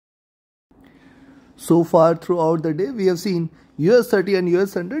So far throughout the day, we have seen US30 and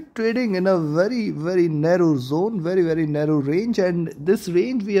US100 trading in a very narrow zone, very narrow range, and this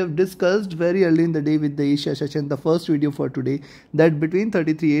range we have discussed very early in the day with the Asia session, the first video for today, that between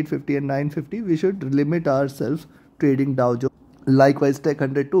 33,850 and 950 we should limit ourselves trading Dow Jones. Likewise, Tech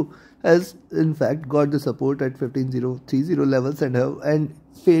 100 too has in fact got the support at 15,030 levels and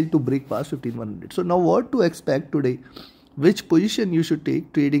failed to break past 15,100. So now what to expect today? Which position you should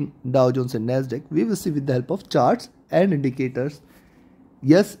take trading Dow Jones and Nasdaq? We will see with the help of charts and indicators.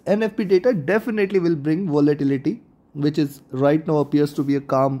 Yes, NFP data definitely will bring volatility, which is right now appears to be a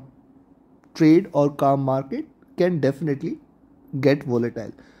calm trade or calm market, can definitely get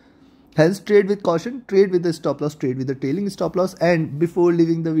volatile. Hence, trade with caution, trade with the stop loss, trade with the trailing stop loss. And before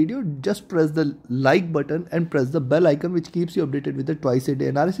leaving the video, just press the like button and press the bell icon, which keeps you updated with the twice a day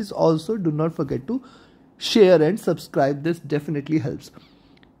analysis. Also, do not forget to share and subscribe. This definitely helps.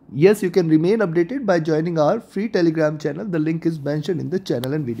 Yes, you can remain updated by joining our free Telegram channel. The link is mentioned in the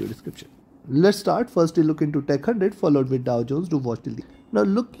channel and video description. Let's start. Firstly, look into Tech 100 followed with Dow Jones. Do watch till the end. Now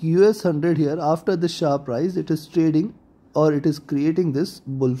look, US 100 here, after the sharp rise, it is trading or it is creating this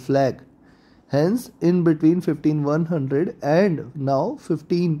bull flag. Hence, in between 15,100 and now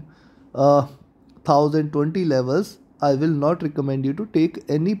 15,020 levels, I will not recommend you to take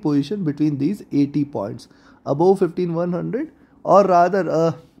any position between these 80 points. Above 15,100, or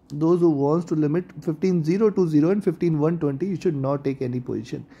rather those who wants to limit 15,020 and 15,120, you should not take any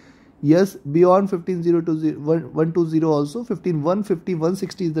position. Yes, beyond 15,020 also, 15,150,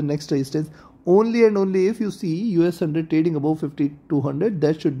 160 is the next resistance. Only and only if you see US 100 trading above 5,200,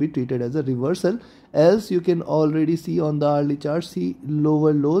 that should be treated as a reversal. As you can already see on the hourly chart, see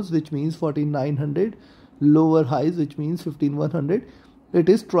lower lows, which means 14,900, lower highs, which means 15,100. It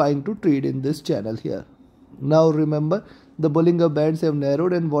is trying to trade in this channel here. Now remember, the Bollinger Bands have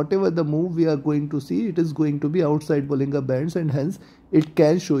narrowed, and whatever the move we are going to see, it is going to be outside Bollinger Bands, and hence it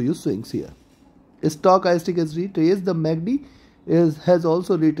can show you swings here. Stochastic has retraced. The MACD has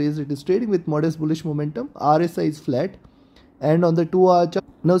also retraced. It is trading with modest bullish momentum. RSI is flat, and on the 2-hour chart,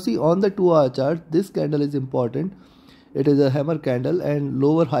 now see on the 2-hour chart, this candle is important. It is a hammer candle and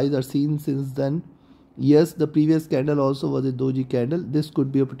lower highs are seen since then. Yes, the previous candle also was a doji candle. This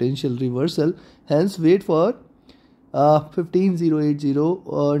could be a potential reversal. Hence, wait for 15,080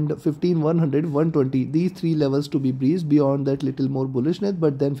 and 15,100, 120. These three levels to be breached. Beyond that, little more bullishness.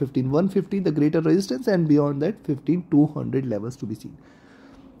 But then 15,150, the greater resistance, and beyond that, 15,200 levels to be seen.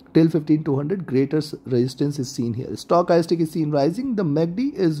 Till 15,200, greater resistance is seen here. Stochastic is seen rising. The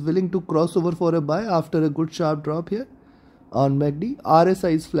MACD is willing to cross over for a buy after a good sharp drop here on MACD.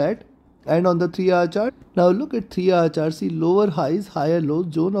 RSI is flat. And on the 3-hour chart, now look at 3-hour chart, see lower highs, higher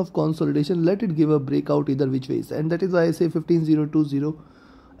lows, zone of consolidation. Let it give a breakout either which ways, and that is why I say 15,020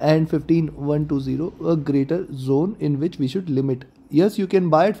 and 15,120, a greater zone in which we should limit. Yes, you can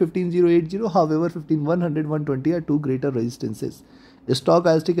buy at 15,080, however 15,100, 120 are two greater resistances. The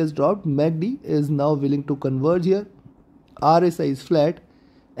stochastic has dropped, MACD is now willing to converge here, RSI is flat,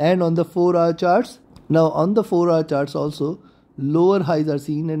 and on the 4-hour charts, now on the 4-hour charts also, lower highs are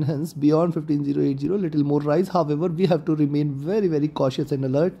seen, and hence beyond 15,080, little more rise. However, we have to remain very cautious and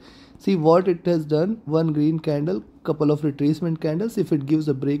alert. See what it has done. One green candle, couple of retracement candles. If it gives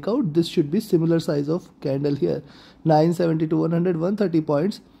a breakout, this should be similar size of candle here, 970 to 100, 130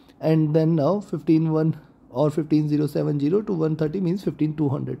 points, and then now 15,1 or 15,070 to 130 means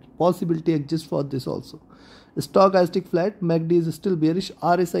 15,200. Possibility exists for this also. Stochastic flat, MACD is still bearish,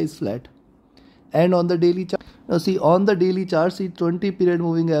 RSI is flat. And on the daily chart, now see on the daily chart, see 20 period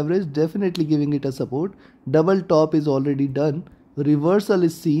moving average definitely giving it a support. Double top is already done. Reversal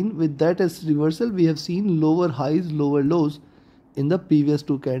is seen. With that as reversal, we have seen lower highs, lower lows in the previous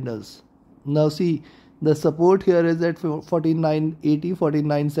two candles. Now see, the support here is at 49.80,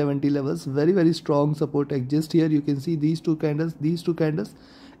 49.70 levels. Very strong support exists here. You can see these two candles,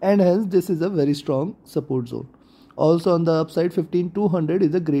 and hence this is a very strong support zone. Also on the upside, 15,200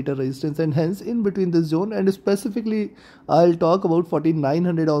 is a greater resistance, and hence in between this zone, and specifically I'll talk about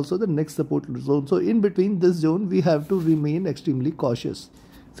 14,900 also, the next support zone. So in between this zone, we have to remain extremely cautious.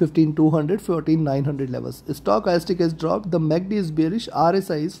 15,200, 14,900 levels. Stochastic has dropped. The MACD is bearish.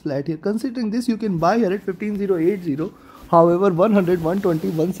 RSI is flat here. Considering this, you can buy here at 15,080. However, 100, 120,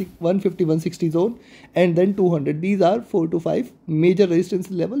 150, 160 zone, and then 200. These are 4 to 5 major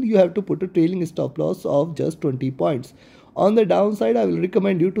resistance level. You have to put a trailing stop loss of just 20 points. On the downside, I will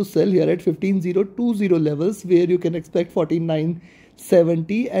recommend you to sell here at 15,020 levels, where you can expect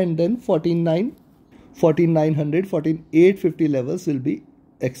 14,970 and then 14,900, 14,850 levels will be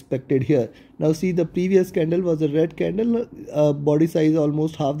expected here. Now see, the previous candle was a red candle, body size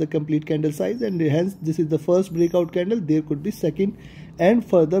almost half the complete candle size, and hence this is the first breakout candle. There could be second and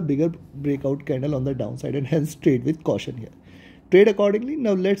further bigger breakout candle on the downside, and hence trade with caution here. Trade accordingly.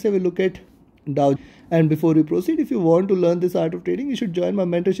 Now let's have a look at Dow. And before we proceed, if you want to learn this art of trading, you should join my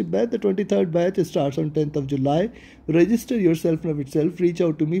mentorship batch. The 23rd batch starts on 10th of July. Register yourself now itself. Reach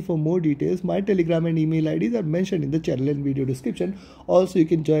out to me for more details. My Telegram and email IDs are mentioned in the channel and video description. Also, you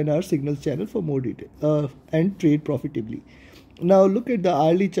can join our Signals channel for more details and trade profitably. Now look at the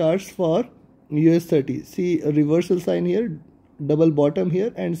hourly charts for US30. See a reversal sign here, double bottom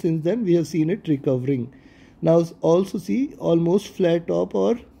here, and since then we have seen it recovering. Now also see almost flat top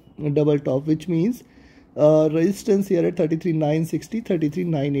or double top, which means resistance here at 33,960,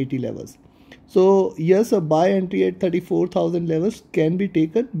 33,980 levels. So yes, a buy entry at 34,000 levels can be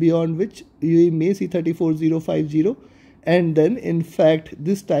taken, beyond which you may see 34,050, and then in fact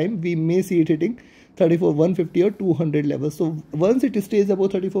this time we may see it hitting 34,150 or 200 levels. So once it stays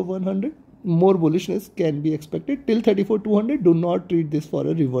above 34,100, more bullishness can be expected. Till 34,200, do not treat this for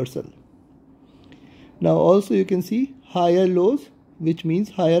a reversal. Now also you can see higher lows, which means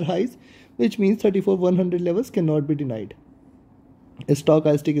higher highs, which means 34,100 levels cannot be denied.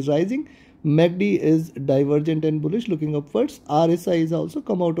 Stochastic is rising. MACD is divergent and bullish, looking upwards. RSI is also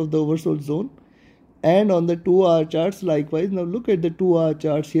come out of the oversold zone. And on the 2-hour charts likewise. Now look at the 2-hour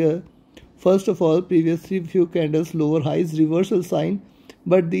charts here. First of all, previous few candles lower highs, reversal sign.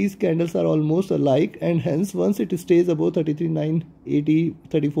 But these candles are almost alike, and hence once it stays above 33,980,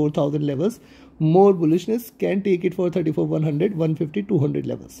 34,000 levels, more bullishness can take it for 34,100, 150, 200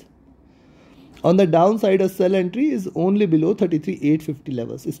 levels. On the downside, a sell entry is only below 33,850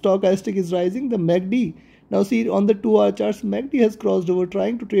 levels. Stochastic is rising. The MACD, now see on the 2-hour charts, MACD has crossed over,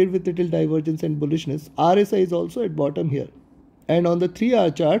 trying to trade with little divergence and bullishness. RSI is also at bottom here. And on the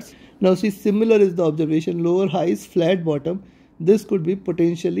 3-hour charts, now see similar is the observation, lower highs, flat bottom. This could be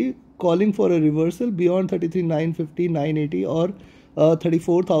potentially calling for a reversal beyond 33,950, 980 or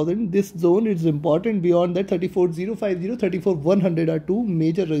 34,000. This zone is important. Beyond that, 34,050, 34,100 are two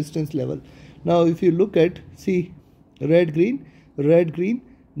major resistance level. Now if you look at, see, red green.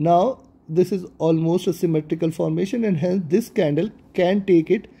 Now this is almost a symmetrical formation, and hence this candle can take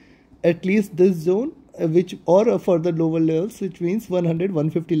it at least this zone, which or a further lower levels, which means 100,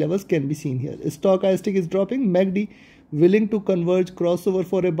 150 levels can be seen here. Stochastic is dropping. MACD willing to converge, crossover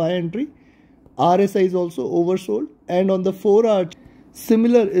for a buy entry. RSI is also oversold. And on the 4-hour,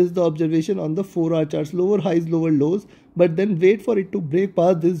 similar is the observation on the 4-hour charts, lower highs, lower lows, but then wait for it to break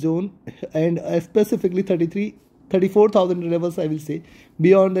past this zone, and specifically 34,000 levels, I will say.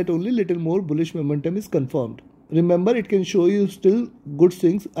 Beyond that, only little more bullish momentum is confirmed. Remember, it can show you still good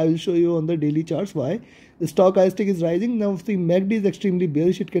swings. I will show you on the daily charts why. The stochastic is rising. Now see, MACD is extremely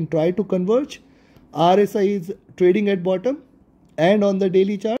bearish. It can try to converge. RSI is trading at bottom. And on the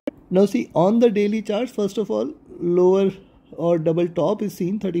daily chart, now see on the daily charts, first of all, lower or double top is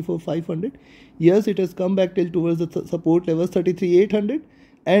seen, 34,500. Yes, it has come back till towards the support levels 33,800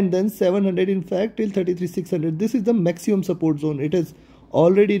 and then 700, in fact till 33,600. This is the maximum support zone. It has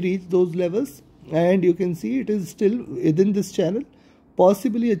already reached those levels, and you can see it is still within this channel,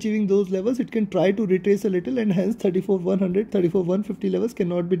 possibly achieving those levels. It can try to retrace a little, and hence 34,100, 34,150 levels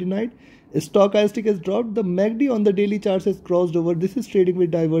cannot be denied. Stochastic has dropped. The MACD on the daily charts has crossed over. This is trading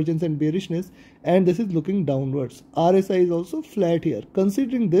with divergence and bearishness, and this is looking downwards. RSI is also flat here.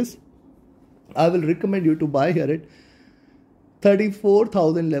 Considering this, I will recommend you to buy here at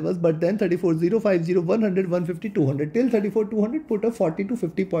 34,000 levels, but then 34,050, 100, 150, 200. Till 34,200, put a 40 to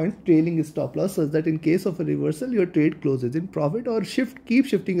 50 points trailing stop loss, such that in case of a reversal, your trade closes in profit, or keep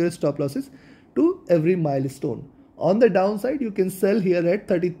shifting your stop losses to every milestone. On the downside, you can sell here at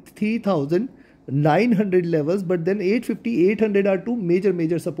 33,900 levels, but then 850, 800 are two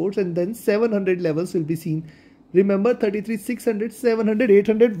major supports, and then 700 levels will be seen. Remember, 33,600, 700,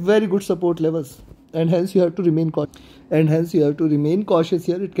 800, very good support levels. And hence you have to remain cautious.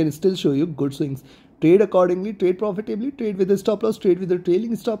 Here. It can still show you good swings. Trade accordingly, trade profitably, trade with a stop loss, trade with a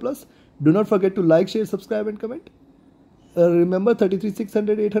trailing stop loss. Do not forget to like, share, subscribe and comment. Remember,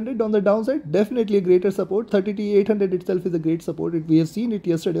 33,600, 800 on the downside, definitely a greater support. 33,800 itself is a great support. We have seen it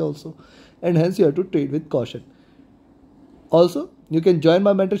yesterday also. And hence you have to trade with caution. Also, you can join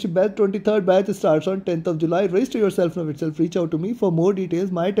my mentorship batch. 23rd batch starts on 10th of July. Register yourself now itself. Reach out to me for more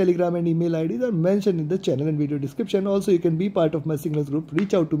details. My Telegram and email IDs are mentioned in the channel and video description. Also, you can be part of my Signals group.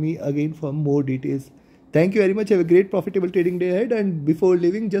 Reach out to me again for more details. Thank you very much. Have a great profitable trading day ahead. And before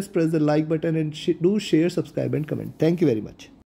leaving, just press the like button and do share, subscribe and comment. Thank you very much.